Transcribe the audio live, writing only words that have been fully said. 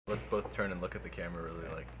Let's both turn and look at the camera really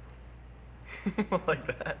like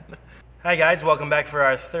that. Hi guys, welcome back for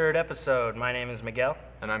our third episode. My name is Miguel.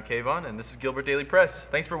 And I'm Keivon, and this is Gilbert Daily Press.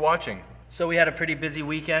 Thanks for watching. So we had a pretty busy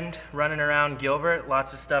weekend running around Gilbert,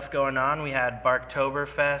 lots of stuff going on. We had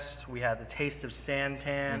BARKktoberfest, we had the Taste of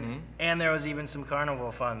Santan, and there was even some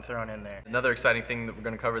carnival fun thrown in there. Another exciting thing that we're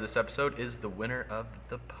going to cover this episode is the winner of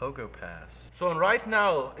the POGO Pass. So right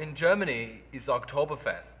now in Germany is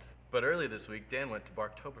Oktoberfest. But earlier this week, Dan went to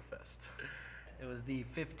BARKktoberfest. It was the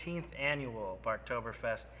 15th annual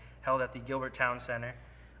BARKktoberfest held at the Gilbert Town Center.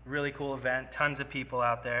 Really cool event, tons of people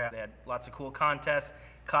out there. They had lots of cool contests,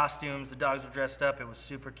 costumes, the dogs were dressed up, it was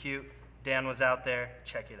super cute. Dan was out there,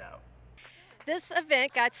 check it out. This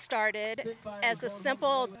event got started as a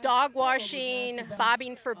simple dog washing,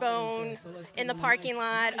 bobbing for bone in the parking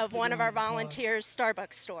lot of one of our volunteers'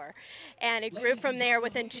 Starbucks store. And it grew from there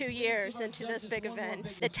within 2 years into this big event.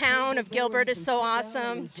 The town of Gilbert is so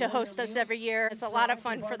awesome to host us every year. It's a lot of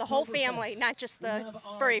fun for the whole family, not just the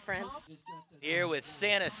furry friends. Here with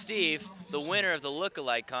Santa Steve, the winner of the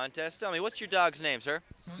look-alike contest. Tell me, what's your dog's name, sir?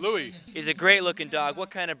 Louis. He's a great-looking dog.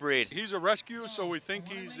 What kind of breed? He's a rescue, so we think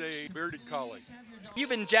he's a bearded collie. You've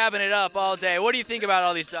been jabbing it up all day. What do you think about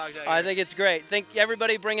all these dogs out here? I think it's great. Think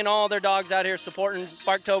everybody bringing all their dogs out here supporting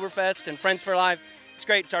BARKktoberfest and Friends for Life. It's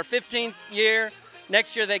great. It's our 15th year.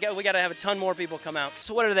 Next year we got to have a ton more people come out.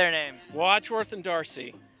 So what are their names? Wadsworth and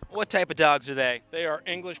Darcy. What type of dogs are they? They are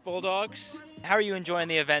English Bulldogs. How are you enjoying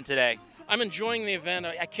the event today? I'm enjoying the event.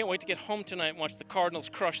 I can't wait to get home tonight and watch the Cardinals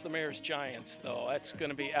crush the Mayor's Giants, though. That's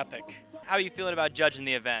going to be epic. How are you feeling about judging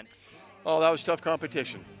the event? Oh, that was tough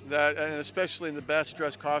competition. And especially in the best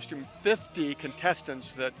dressed costume, 50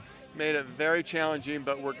 contestants that made it very challenging,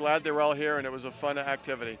 but we're glad they were all here and it was a fun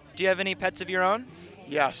activity. Do you have any pets of your own?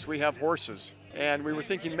 Yes, we have horses. And we were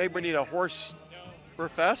thinking maybe we need a horse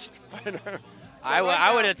fest.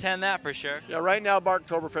 I would attend that for sure. Yeah, right now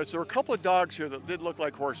BARKktoberfest, there were a couple of dogs here that did look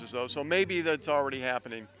like horses though, so maybe that's already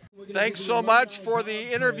happening. Thanks so much for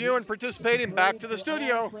the interview and participating. Back to the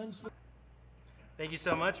studio. Thank you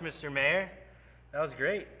so much, Mr. Mayor. That was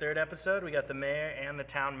great. Third episode, we got the mayor and the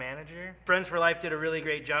town manager. Friends for Life did a really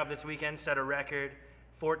great job this weekend, set a record.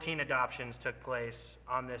 14 adoptions took place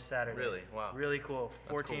on this Saturday. Really? Wow. Really cool.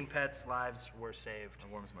 That's 14 cool. pets' lives were saved.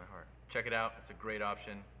 It warms my heart. Check it out. It's a great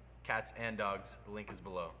option. Cats and dogs. The link is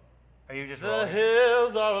below. Are you just The rolling?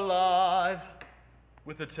 hills are alive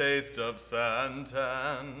with the taste of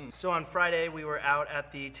Santan. So on Friday, we were out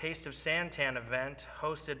at the Taste of Santan event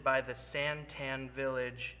hosted by the Santan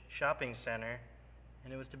Village Shopping Center,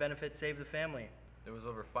 and it was to benefit Save the Family. There was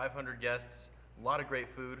over 500 guests, a lot of great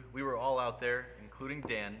food. We were all out there, including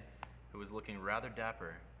Dan, who was looking rather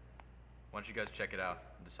dapper. Why don't you guys check it out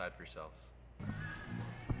and decide for yourselves.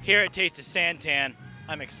 Here at Taste of Santan,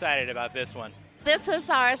 I'm excited about this one. This is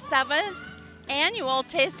our 7th annual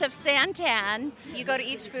Taste of Santan. You go to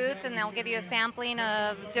each booth and they'll give you a sampling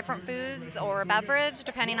of different foods or a beverage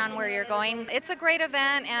depending on where you're going. It's a great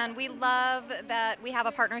event and we love that we have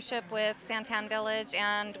a partnership with Santan Village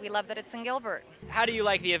and we love that it's in Gilbert. How do you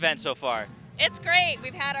like the event so far? It's great.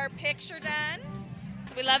 We've had our picture done.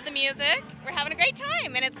 So we love the music. We're having a great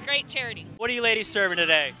time and it's great charity. What are you ladies serving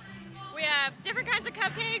today? We have different kinds of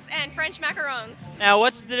cupcakes and French macarons. Now,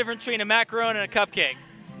 what's the difference between a macaron and a cupcake?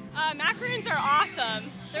 Macarons are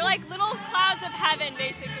awesome. They're like little clouds of heaven,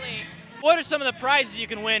 basically. What are some of the prizes you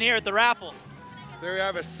can win here at the raffle? There you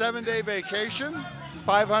have a 7-day vacation,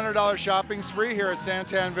 $500 shopping spree here at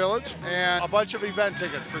Santan Village, and a bunch of event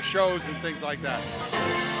tickets for shows and things like that.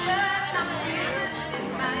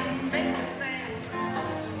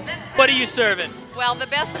 What are you serving? Well, the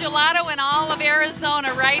best gelato in all of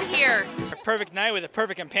Arizona right here. A perfect night with a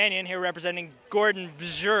perfect companion here representing Gordon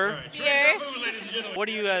Bjur. Cheers. What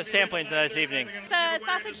are you sampling this evening? It's a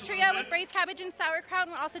sausage trio with braised cabbage and sauerkraut.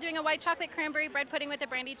 And we're also doing a white chocolate cranberry bread pudding with a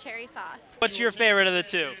brandy cherry sauce. What's your favorite of the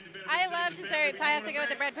two? I love desserts, so I have to go with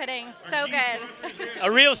the bread pudding. So good.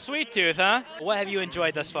 A real sweet tooth, huh? What have you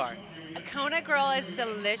enjoyed thus far? A Kona Grill is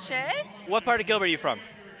delicious. What part of Gilbert are you from?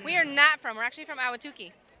 We are not from. We're actually from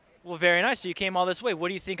Ahwatukee. Well, very nice. So you came all this way. What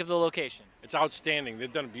do you think of the location? It's outstanding.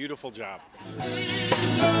 They've done a beautiful job.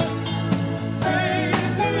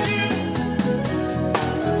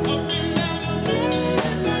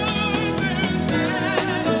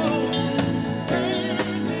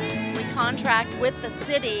 We contract with the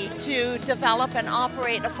city to develop and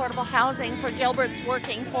operate affordable housing for Gilbert's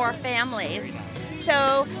working poor families.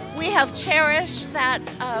 So we have cherished that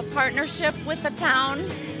partnership with the town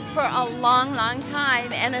for a long, long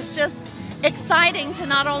time, and it's just exciting to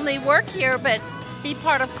not only work here, but be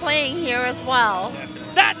part of playing here as well.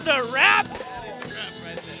 That's a wrap!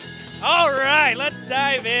 All right, let's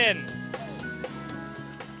dive in.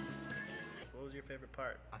 What was your favorite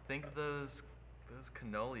part? I think those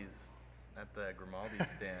cannolis at the Grimaldi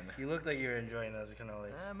stand. You looked like you were enjoying those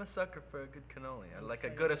cannolis. I'm a sucker for a good cannoli. I like a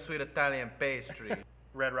good sweet Italian pastry.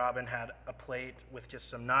 Red Robin had a plate with just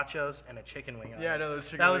some nachos and a chicken wing on it. Yeah, I know those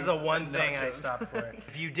chicken That was wings the one and thing I nachos. stopped for.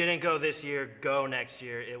 If you didn't go this year, go next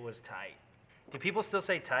year. It was tight. Do people still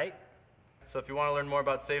say tight? So if you want to learn more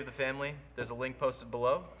about Save the Family, there's a link posted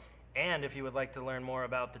below. And if you would like to learn more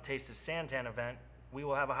about the Taste of Santan event, we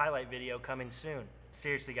will have a highlight video coming soon.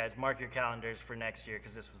 Seriously, guys, mark your calendars for next year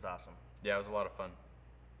because this was awesome. Yeah, it was a lot of fun.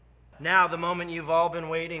 Now, the moment you've all been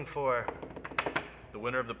waiting for. The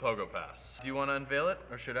winner of the POGO Pass. Do you want to unveil it,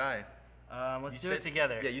 or should I? Let's do it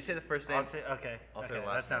together. Yeah, you say the first name. I'll say the last name.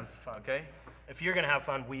 That sounds fun. Okay. If you're going to have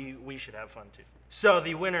fun, we should have fun too. So,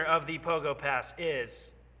 the winner of the POGO Pass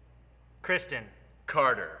is Kristen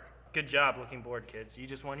Carter. Good job looking bored, kids. You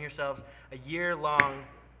just won yourselves a year-long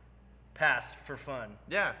pass for fun.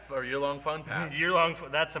 Yeah, for a year-long fun pass. Year-long fun.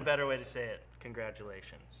 That's a better way to say it.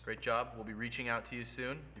 Congratulations. Great job. We'll be reaching out to you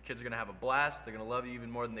soon. Your kids are going to have a blast. They're going to love you even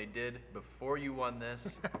more than they did before you won this.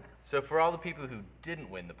 So for all the people who didn't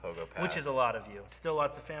win the POGO Pass. Which is a lot of you. Still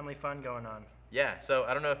lots of family fun going on. Yeah, so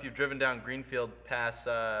I don't know if you've driven down Greenfield past...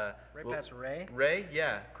 Right past Ray? Ray,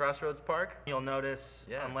 yeah. Crossroads Park. You'll notice,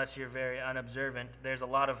 unless you're very unobservant, there's a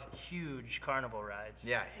lot of huge carnival rides.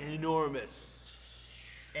 Yeah, enormous.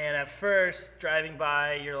 And at first, driving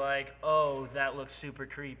by, you're like, oh, that looks super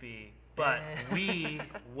creepy. But we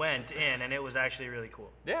went in, and it was actually really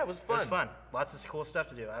cool. Yeah, it was fun. It was fun. Lots of cool stuff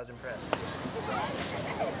to do. I was impressed.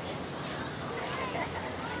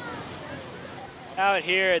 Out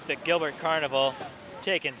here at the Gilbert Carnival,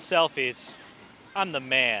 taking selfies. I'm the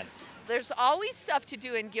man. There's always stuff to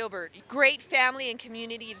do in Gilbert. Great family and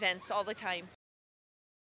community events all the time.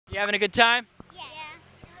 You having a good time? Yeah.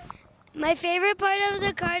 My favorite part of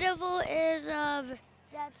the carnival is that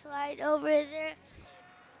slide over there.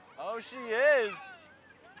 Oh, she is.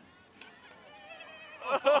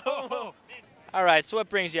 Oh. All right, so what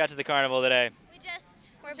brings you out to the carnival today?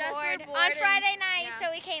 We're bored. On Friday night, so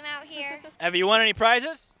we came out here. Have you won any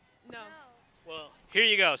prizes? No. Well, here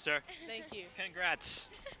you go, sir. Thank you. Congrats.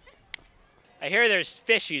 I hear there's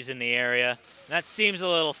fishies in the area. That seems a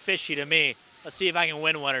little fishy to me. Let's see if I can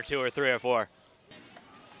win one or two or three or four.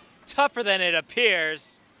 Tougher than it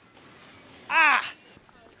appears. Ah!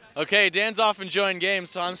 Okay, Dan's off enjoying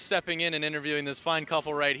games, so I'm stepping in and interviewing this fine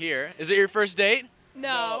couple right here. Is it your first date?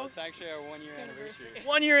 No. It's actually our 1-year anniversary.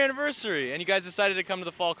 1-year anniversary, and you guys decided to come to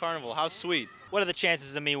the Fall Carnival. How sweet. What are the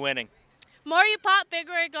chances of me winning? More you pop,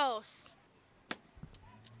 bigger it goes.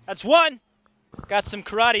 That's one. Got some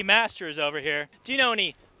karate masters over here. Do you know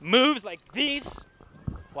any moves like these?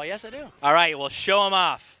 Well, yes, I do. All right, well, show them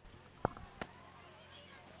off.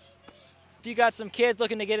 If you got some kids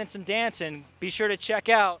looking to get in some dancing, be sure to check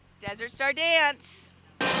out Desert Star Dance.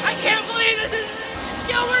 I can't believe this is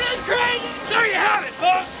Gilbert is crazy. There you have it,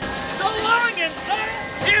 folks. So long and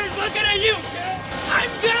here's looking at you. I'm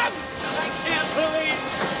done. I can't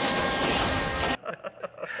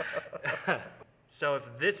believe. So if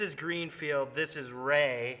this is Greenfield, this is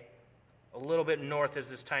Ray. A little bit north is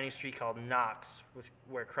this tiny street called Knox,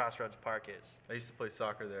 where Crossroads Park is. I used to play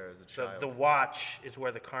soccer there as a So child. the Watch is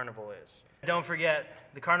where the carnival is. Don't forget,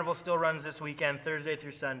 the carnival still runs this weekend, Thursday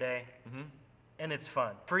through Sunday. And it's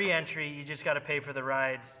fun. Free entry, you just got to pay for the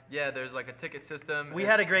rides. Yeah, there's like a ticket system. We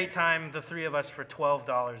had a great time, the three of us, for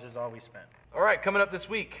 $12 is all we spent. All right, coming up this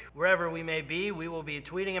week. Wherever we may be, we will be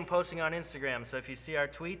tweeting and posting on Instagram. So if you see our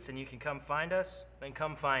tweets and you can come find us, then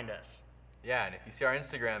come find us. Yeah, and if you see our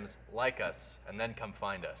Instagrams, like us, and then come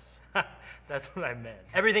find us. That's what I meant.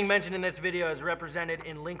 Everything mentioned in this video is represented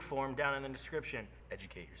in link form down in the description.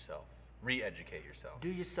 Educate yourself. Re-educate yourself. Do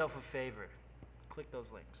yourself a favor. Click those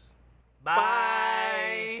links.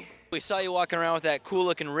 Bye. We saw you walking around with that cool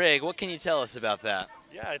looking rig. What can you tell us about that?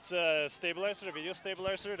 Yeah, it's a stabilizer, a video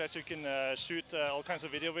stabilizer that you can shoot all kinds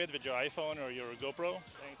of video with your iPhone or your GoPro.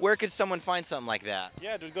 Where could someone find something like that?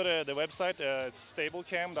 Yeah, just go to the website, it's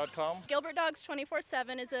stablecam.com. Gilbert Dogs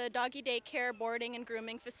 24/7 is a doggy daycare boarding and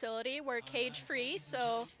grooming facility. We're cage-free,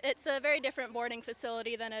 so it's a very different boarding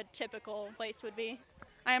facility than a typical place would be.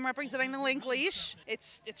 I am representing the Link Leash.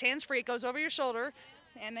 It's hands-free, it goes over your shoulder,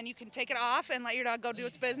 and then you can take it off and let your dog go do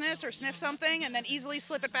its business or sniff something and then easily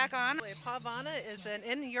slip it back on. Pavana is an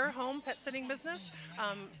in-your-home pet sitting business,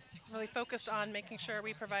 really focused on making sure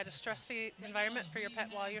we provide a stress-free environment for your pet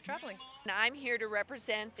while you're traveling. And I'm here to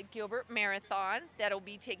represent the Gilbert Marathon that will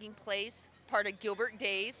be taking place, part of Gilbert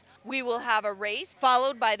Days. We will have a race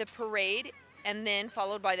followed by the parade and then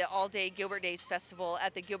followed by the all-day Gilbert Days Festival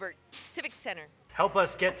at the Gilbert Civic Center. Help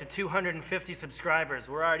us get to 250 subscribers.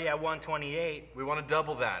 We're already at 128. We want to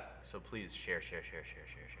double that. So please share.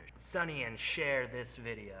 Sonny, and share this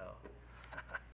video.